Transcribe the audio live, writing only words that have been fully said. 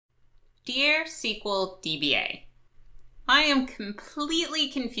Dear SQL DBA, I am completely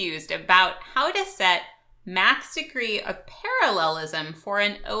confused about how to set max degree of parallelism for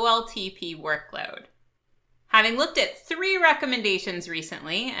an OLTP workload. Having looked at 3 recommendations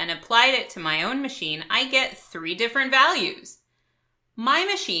recently and applied it to my own machine, I get 3 different values. My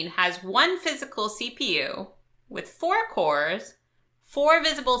machine has 1 physical CPU with 4 cores, 4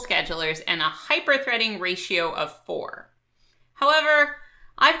 visible schedulers, and a hyperthreading ratio of 4. However,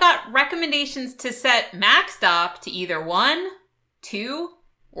 I've got recommendations to set max stop to either 1, 2,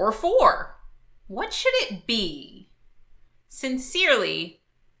 or 4. What should it be? Sincerely,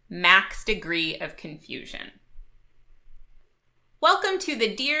 max degree of confusion. Welcome to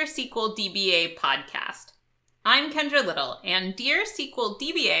the Dear SQL DBA podcast. I'm Kendra Little, and Dear SQL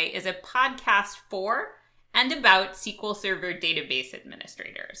DBA is a podcast for and about SQL Server database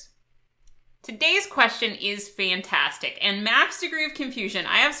administrators. Today's question is fantastic, and max degree of confusion,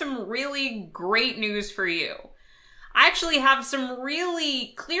 I have some really great news for you. I actually have some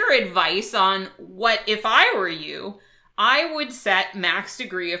really clear advice on what, if I were you, I would set max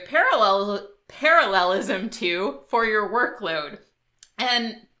degree of parallelism to for your workload.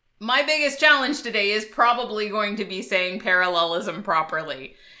 And my biggest challenge today is probably going to be saying parallelism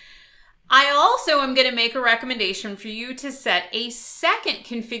properly. I also am going to make a recommendation for you to set a second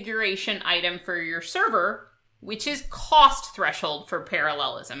configuration item for your server, which is cost threshold for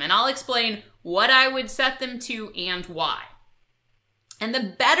parallelism. And I'll explain what I would set them to and why. And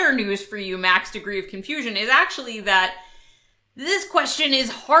the better news for you, max degree of confusion, is actually that this question is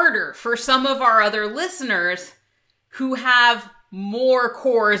harder for some of our other listeners who have more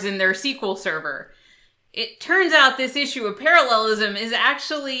cores in their SQL Server. It turns out this issue of parallelism is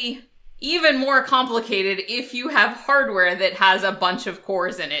actually even more complicated if you have hardware that has a bunch of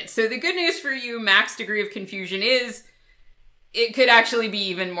cores in it. So the good news for you, max degree of confusion, is it could actually be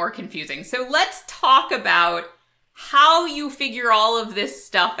even more confusing. So let's talk about how you figure all of this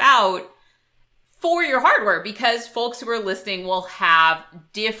stuff out for your hardware, because folks who are listening will have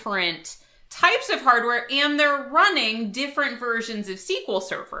different types of hardware and they're running different versions of SQL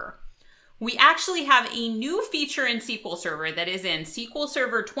Server. We actually have a new feature in SQL Server that is in SQL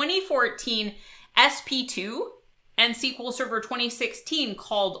Server 2014 SP2 and SQL Server 2016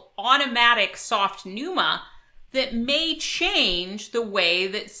 called Automatic Soft NUMA that may change the way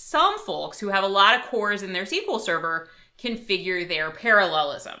that some folks who have a lot of cores in their SQL Server configure their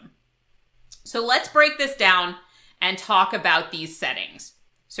parallelism. So let's break this down and talk about these settings.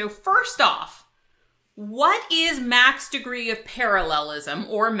 So first off, what is max degree of parallelism,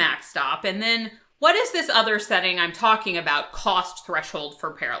 or max stop? And then what is this other setting I'm talking about, cost threshold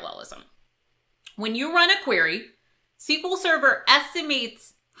for parallelism? When you run a query, SQL Server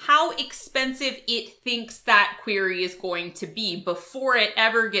estimates how expensive it thinks that query is going to be before it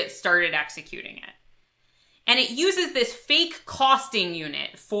ever gets started executing it. And it uses this fake costing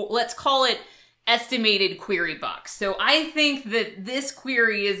unit for, let's call it estimated query bucks. So I think that this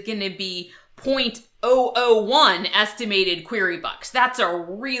query is going to be 0.001 estimated query bucks. That's a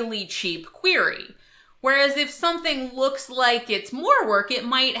really cheap query. Whereas if something looks like it's more work, it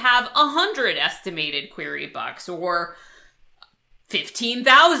might have 100 estimated query bucks or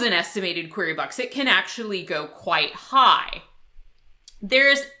 15,000 estimated query bucks. It can actually go quite high.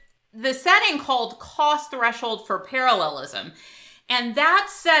 There's the setting called cost threshold for parallelism. And that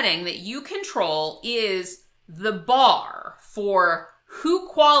setting that you control is the bar for who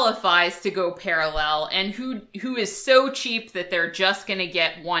qualifies to go parallel and who is so cheap that they're just going to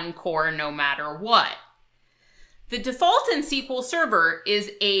get 1 core no matter what. The default in SQL Server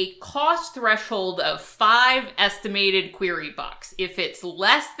is a cost threshold of 5 estimated query bucks. If it's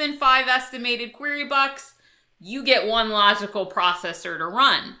less than 5 estimated query bucks, you get 1 logical processor to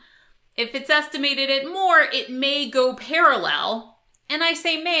run. If it's estimated at more, it may go parallel. And I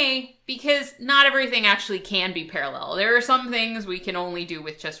say may because not everything actually can be parallel. There are some things we can only do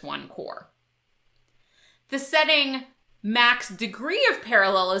with just 1 core. The setting max degree of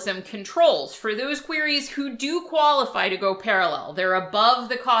parallelism controls for those queries who do qualify to go parallel. They're above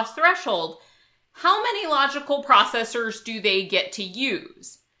the cost threshold. How many logical processors do they get to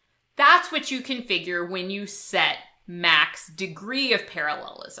use? That's what you configure when you set max degree of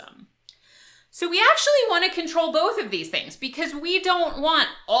parallelism. So we actually want to control both of these things because we don't want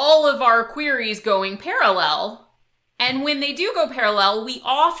all of our queries going parallel. And when they do go parallel, we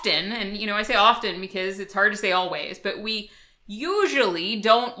often, and I say often because it's hard to say always, but we usually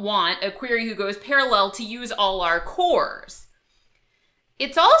don't want a query who goes parallel to use all our cores.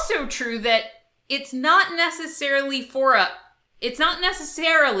 It's also true that it's not necessarily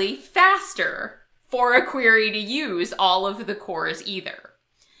faster for a query to use all of the cores either.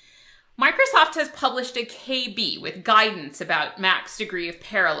 Microsoft has published a KB with guidance about max degree of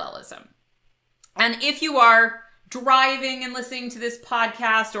parallelism. And if you are driving and listening to this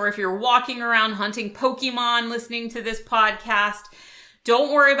podcast, or if you're walking around hunting Pokemon listening to this podcast,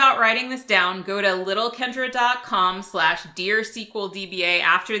 don't worry about writing this down. Go to littlekendra.com/DearSQLDBA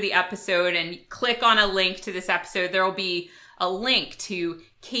after the episode and click on a link to this episode. There will be a link to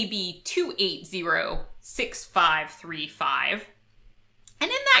KB 2806535. And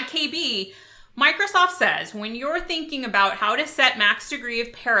in that KB, Microsoft says when you're thinking about how to set max degree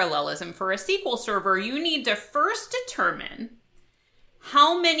of parallelism for a SQL server, you need to first determine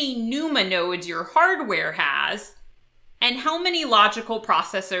how many NUMA nodes your hardware has and how many logical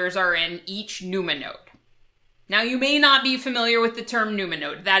processors are in each NUMA node. Now, you may not be familiar with the term NUMA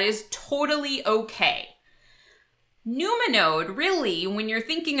node. That is totally okay. NUMA node, really, when you're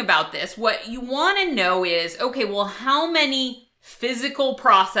thinking about this, what you want to know is, okay, well, how many physical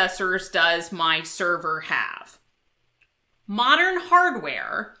processors does my server have? Modern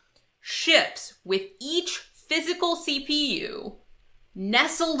hardware ships with each physical CPU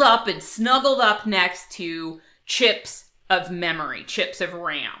nestled up and snuggled up next to chips of memory, chips of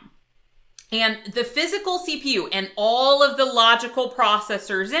RAM. And the physical CPU and all of the logical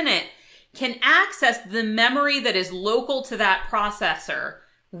processors in it can access the memory that is local to that processor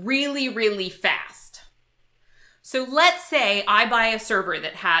really, really fast. So let's say I buy a server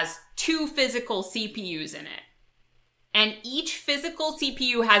that has 2 physical CPUs in it, and each physical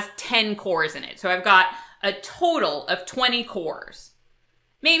CPU has 10 cores in it. So I've got a total of 20 cores.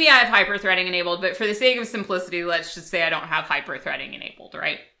 Maybe I have hyper-threading enabled, but for the sake of simplicity, let's just say I don't have hyper-threading enabled,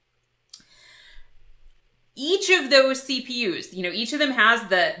 right? Each of those CPUs, each of them has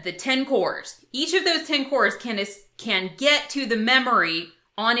the 10 cores. Each of those 10 cores can get to the memory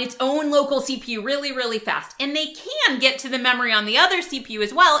on its own local CPU really, really fast. And they can get to the memory on the other CPU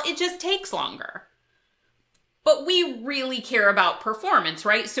as well. It just takes longer. But we really care about performance,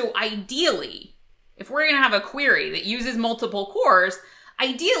 right? So ideally, if we're going to have a query that uses multiple cores,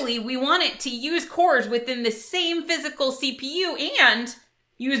 ideally we want it to use cores within the same physical CPU and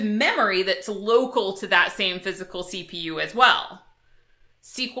use memory that's local to that same physical CPU as well.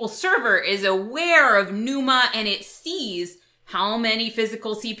 SQL Server is aware of NUMA and it sees how many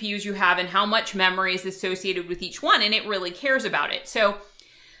physical CPUs you have and how much memory is associated with each one, and it really cares about it. So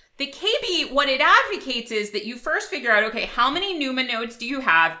the KB, what it advocates is that you first figure out, okay, how many NUMA nodes do you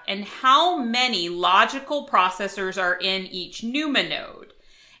have and how many logical processors are in each NUMA node?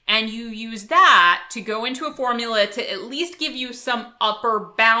 And you use that to go into a formula to at least give you some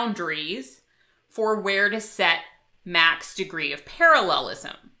upper boundaries for where to set max degree of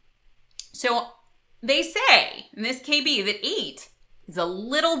parallelism. So they say in this KB that 8 is a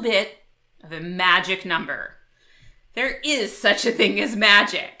little bit of a magic number. There is such a thing as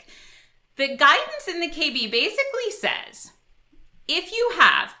magic. The guidance in the KB basically says, if you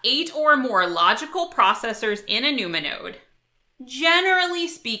have 8 or more logical processors in a NUMA node, generally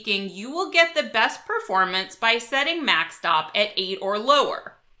speaking, you will get the best performance by setting max stop at 8 or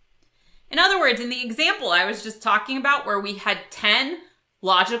lower. In other words, in the example I was just talking about where we had 10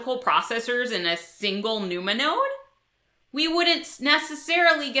 logical processors in a single NUMA node, we wouldn't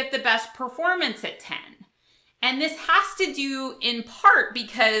necessarily get the best performance at 10. And this has to do in part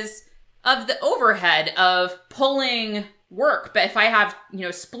because of the overhead of pulling work. But if I have,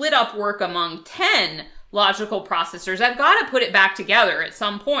 split up work among 10 logical processors, I've got to put it back together at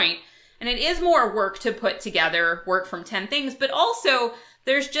some point. And it is more work to put together work from 10 things, but also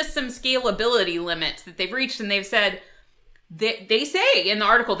there's just some scalability limits that they've reached, and they've said, they say in the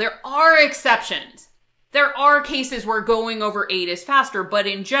article, there are exceptions. There are cases where going over 8 is faster, but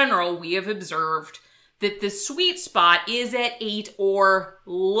in general, we have observed that the sweet spot is at 8 or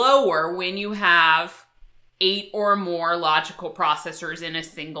lower when you have 8 or more logical processors in a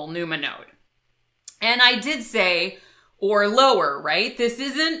single NUMA node. And I did say or lower, right? This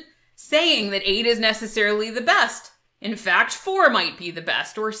isn't saying that 8 is necessarily the best. In fact, 4 might be the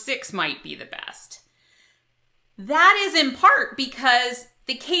best or 6 might be the best. That is in part because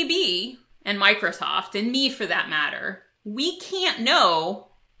the KB and Microsoft, and me for that matter, we can't know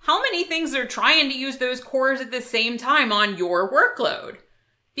how many things are trying to use those cores at the same time on your workload.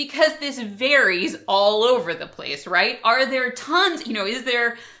 Because this varies all over the place, right? Are there tons, is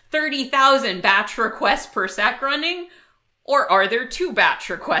there 30,000 batch requests per sec running? Or are there 2 batch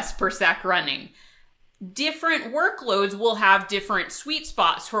requests per sec running? Different workloads will have different sweet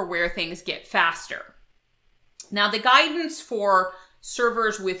spots for where things get faster. Now, the guidance for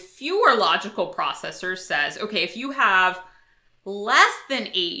servers with fewer logical processors says, okay, if you have less than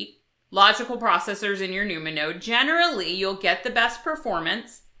 8 logical processors in your NUMA node, generally you'll get the best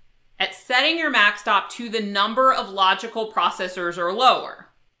performance at setting your max stop to the number of logical processors or lower.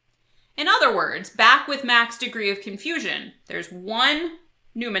 In other words, back with max degree of confusion, there's one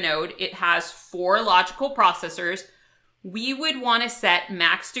NUMA node, it has 4 logical processors. We would want to set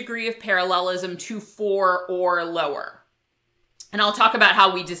max degree of parallelism to 4 or lower. And I'll talk about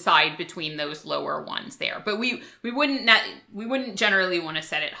how we decide between those lower ones there. But we wouldn't generally want to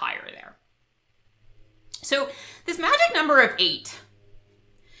set it higher there. So this magic number of 8,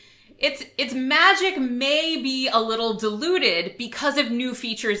 its magic may be a little diluted because of new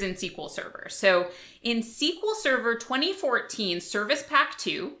features in SQL Server. So in SQL Server 2014 Service Pack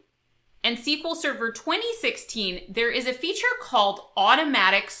 2 and SQL Server 2016, there is a feature called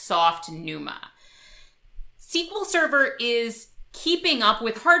Automatic Soft NUMA. SQL Server is keeping up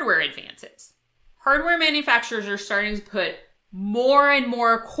with hardware advances. Hardware manufacturers are starting to put more and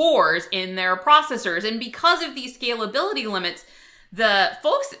more cores in their processors. And because of these scalability limits, the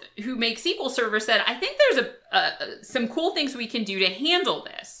folks who make SQL Server said, I think there's some cool things we can do to handle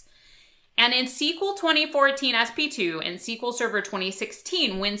this. And in SQL 2014 SP2 and SQL Server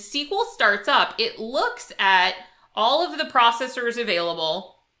 2016, when SQL starts up, it looks at all of the processors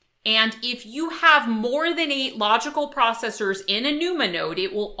available. And if you have more than 8 logical processors in a NUMA node,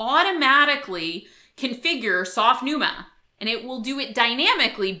 it will automatically configure soft NUMA. And it will do it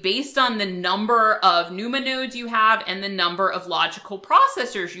dynamically based on the number of NUMA nodes you have and the number of logical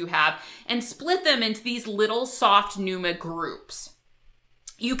processors you have, and split them into these little soft NUMA groups.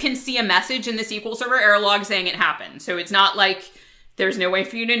 You can see a message in the SQL Server error log saying it happened. So it's not like there's no way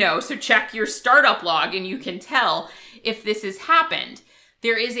for you to know. So check your startup log and you can tell if this has happened.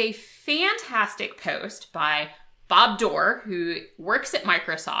 There is a fantastic post by Bob Dorr, who works at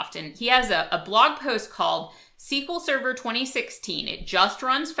Microsoft, and he has a blog post called SQL Server 2016. It just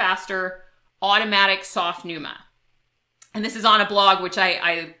runs faster, automatic soft NUMA. And this is on a blog, which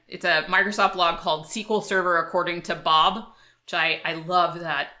it's a Microsoft blog called SQL Server According to Bob, which I love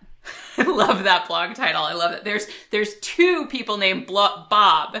that. I love that blog title. I love it. There's 2 people named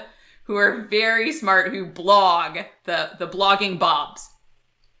Bob who are very smart, who blog, the blogging Bobs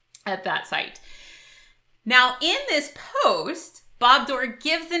at that site. Now, in this post, Bob Dorr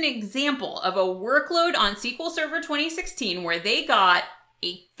gives an example of a workload on SQL Server 2016 where they got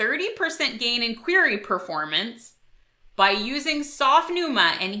a 30% gain in query performance by using soft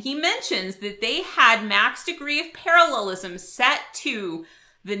NUMA, and he mentions that they had max degree of parallelism set to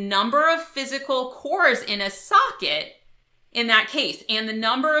the number of physical cores in a socket in that case, and the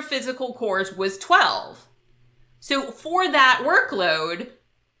number of physical cores was 12. So for that workload,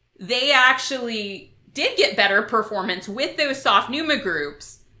 they actually did get better performance with those soft NUMA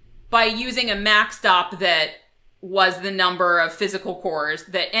groups by using a max stop that was the number of physical cores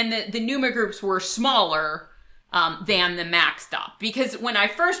and the NUMA groups were smaller than the max stop. Because when I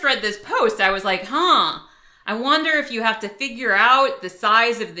first read this post, I was like, I wonder if you have to figure out the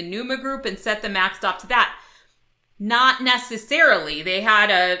size of the NUMA group and set the max stop to that. Not necessarily. They had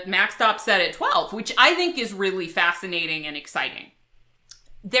a max stop set at 12, which I think is really fascinating and exciting.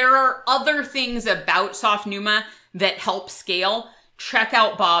 There are other things about soft NUMA that help scale. Check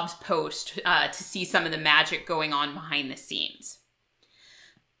out Bob's post to see some of the magic going on behind the scenes.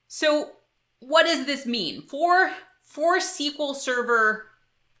 So what does this mean? For SQL Server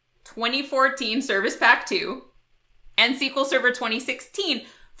 2014 Service Pack 2 and SQL Server 2016,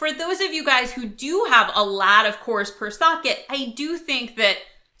 for those of you guys who do have a lot of cores per socket, I do think that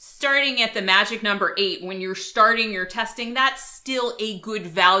starting at the magic number 8 when you're starting your testing, that's still a good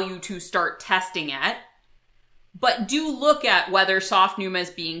value to start testing at. But do look at whether soft NUMA is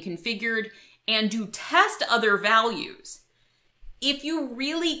being configured and do test other values. If you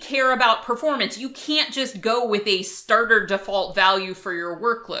really care about performance, you can't just go with a starter default value for your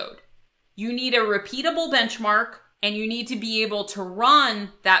workload. You need a repeatable benchmark, and you need to be able to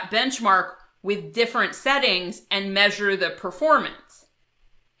run that benchmark with different settings and measure the performance.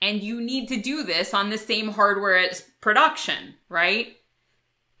 And you need to do this on the same hardware as production, right?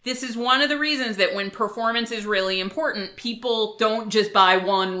 This is one of the reasons that when performance is really important, people don't just buy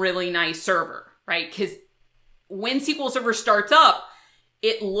one really nice server, right? Because when SQL Server starts up,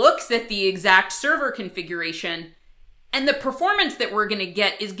 it looks at the exact server configuration, and the performance that we're going to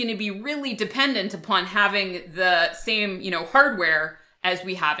get is going to be really dependent upon having the same, hardware as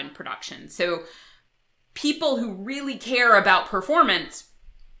we have in production. So people who really care about performance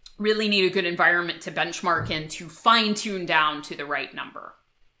really need a good environment to benchmark and to fine-tune down to the right number.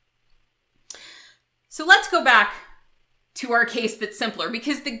 So let's go back to our case that's simpler,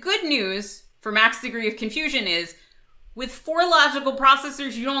 because the good news for max degree of confusion is with 4 logical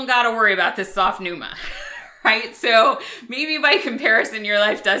processors, you don't got to worry about this soft NUMA, right? So maybe by comparison, your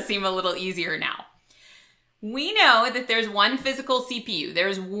life does seem a little easier now. We know that there's one physical CPU.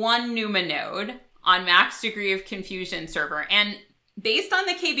 There's one NUMA node on max degree of confusion server. And based on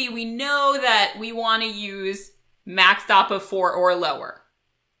the KB, we know that we want to use max stop of 4 or lower.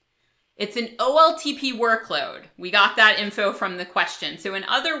 It's an OLTP workload. We got that info from the question. So in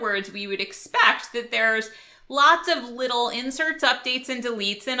other words, we would expect that there's lots of little inserts, updates, and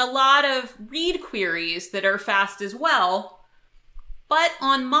deletes, and a lot of read queries that are fast as well. But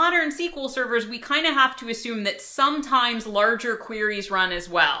on modern SQL servers, we kind of have to assume that sometimes larger queries run as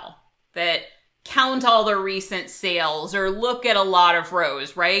well, that count all the recent sales or look at a lot of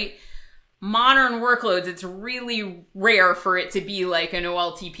rows, right? Modern workloads, it's really rare for it to be like an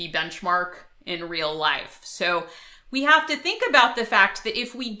OLTP benchmark in real life. So we have to think about the fact that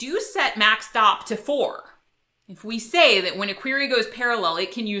if we do set max stop to 4, if we say that when a query goes parallel,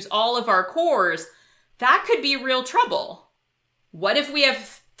 it can use all of our cores, that could be real trouble. What if we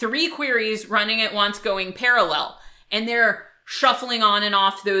have 3 queries running at once going parallel and they're shuffling on and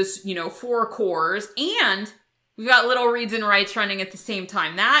off those, 4 cores, and we've got little reads and writes running at the same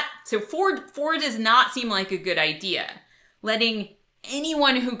time? So 4 does not seem like a good idea. Letting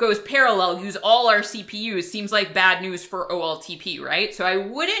anyone who goes parallel use all our CPUs seems like bad news for OLTP, right? So I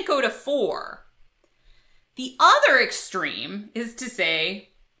wouldn't go to 4. The other extreme is to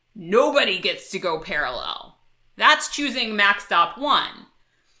say nobody gets to go parallel. That's choosing max stop 1.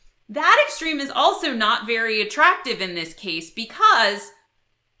 That extreme is also not very attractive in this case because,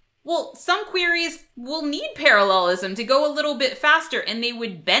 well, some queries will need parallelism to go a little bit faster and they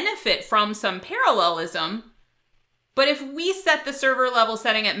would benefit from some parallelism. But if we set the server level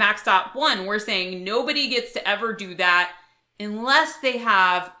setting at max stop 1, we're saying nobody gets to ever do that unless they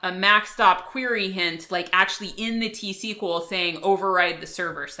have a max stop query hint, like actually in the T-SQL saying override the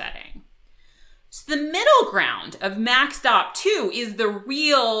server setting. So the middle ground of max stop 2 is the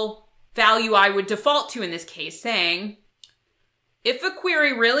real value I would default to in this case, saying if a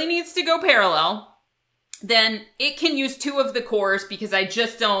query really needs to go parallel, then it can use 2 of the cores because I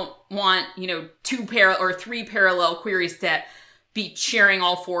just don't want, 2 or 3 parallel queries to be sharing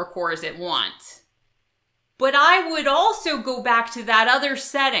all 4 cores at once. But I would also go back to that other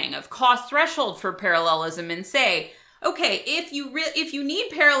setting of cost threshold for parallelism and say, okay, if you need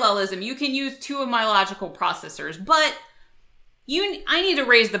parallelism, you can use 2 of my logical processors, but I need to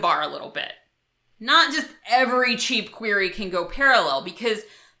raise the bar a little bit. Not just every cheap query can go parallel, because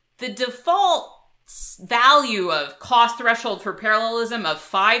the default value of cost threshold for parallelism of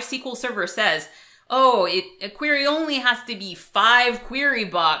 5 SQL Server says, a query only has to be 5 query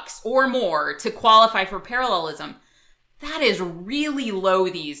bucks or more to qualify for parallelism. That is really low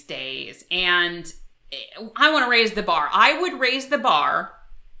these days, and I want to raise the bar. I would raise the bar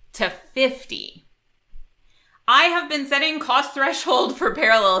to 50. I have been setting cost threshold for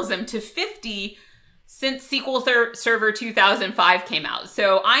parallelism to 50 since SQL Server 2005 came out.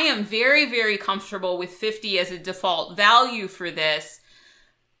 So I am very, very comfortable with 50 as a default value for this.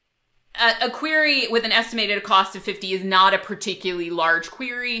 A query with an estimated cost of 50 is not a particularly large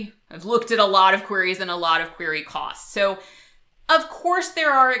query. I've looked at a lot of queries and a lot of query costs. So of course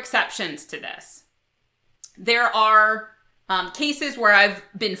there are exceptions to this. There are cases where I've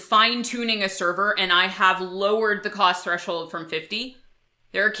been fine-tuning a server and I have lowered the cost threshold from 50.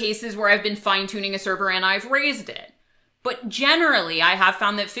 There are cases where I've been fine-tuning a server and I've raised it. But generally, I have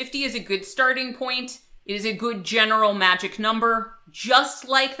found that 50 is a good starting point. It is a good general magic number. Just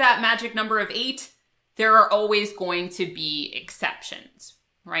like that magic number of 8, there are always going to be exceptions,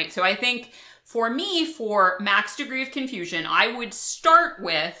 right? So I think for me, for max degree of confusion, I would start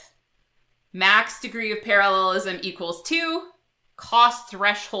with max degree of parallelism equals 2, cost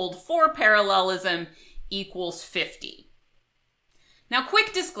threshold for parallelism equals 50. Now,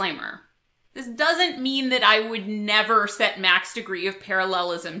 quick disclaimer. This doesn't mean that I would never set max degree of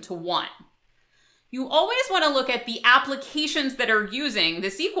parallelism to 1. You always want to look at the applications that are using the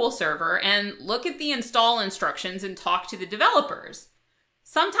SQL Server and look at the install instructions and talk to the developers.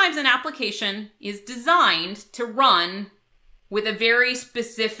 Sometimes an application is designed to run with a very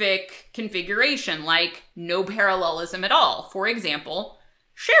specific configuration, like no parallelism at all. For example,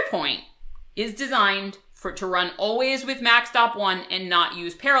 SharePoint is designed to run always with max stop 1 and not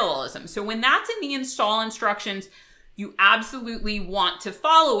use parallelism. So when that's in the install instructions, you absolutely want to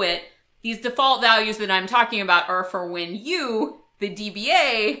follow it. These default values that I'm talking about are for when you, the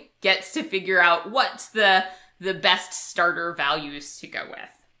DBA, gets to figure out what's the best starter values to go with.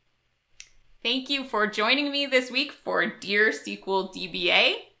 Thank you for joining me this week for Dear SQL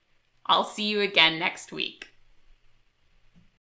DBA. I'll see you again next week.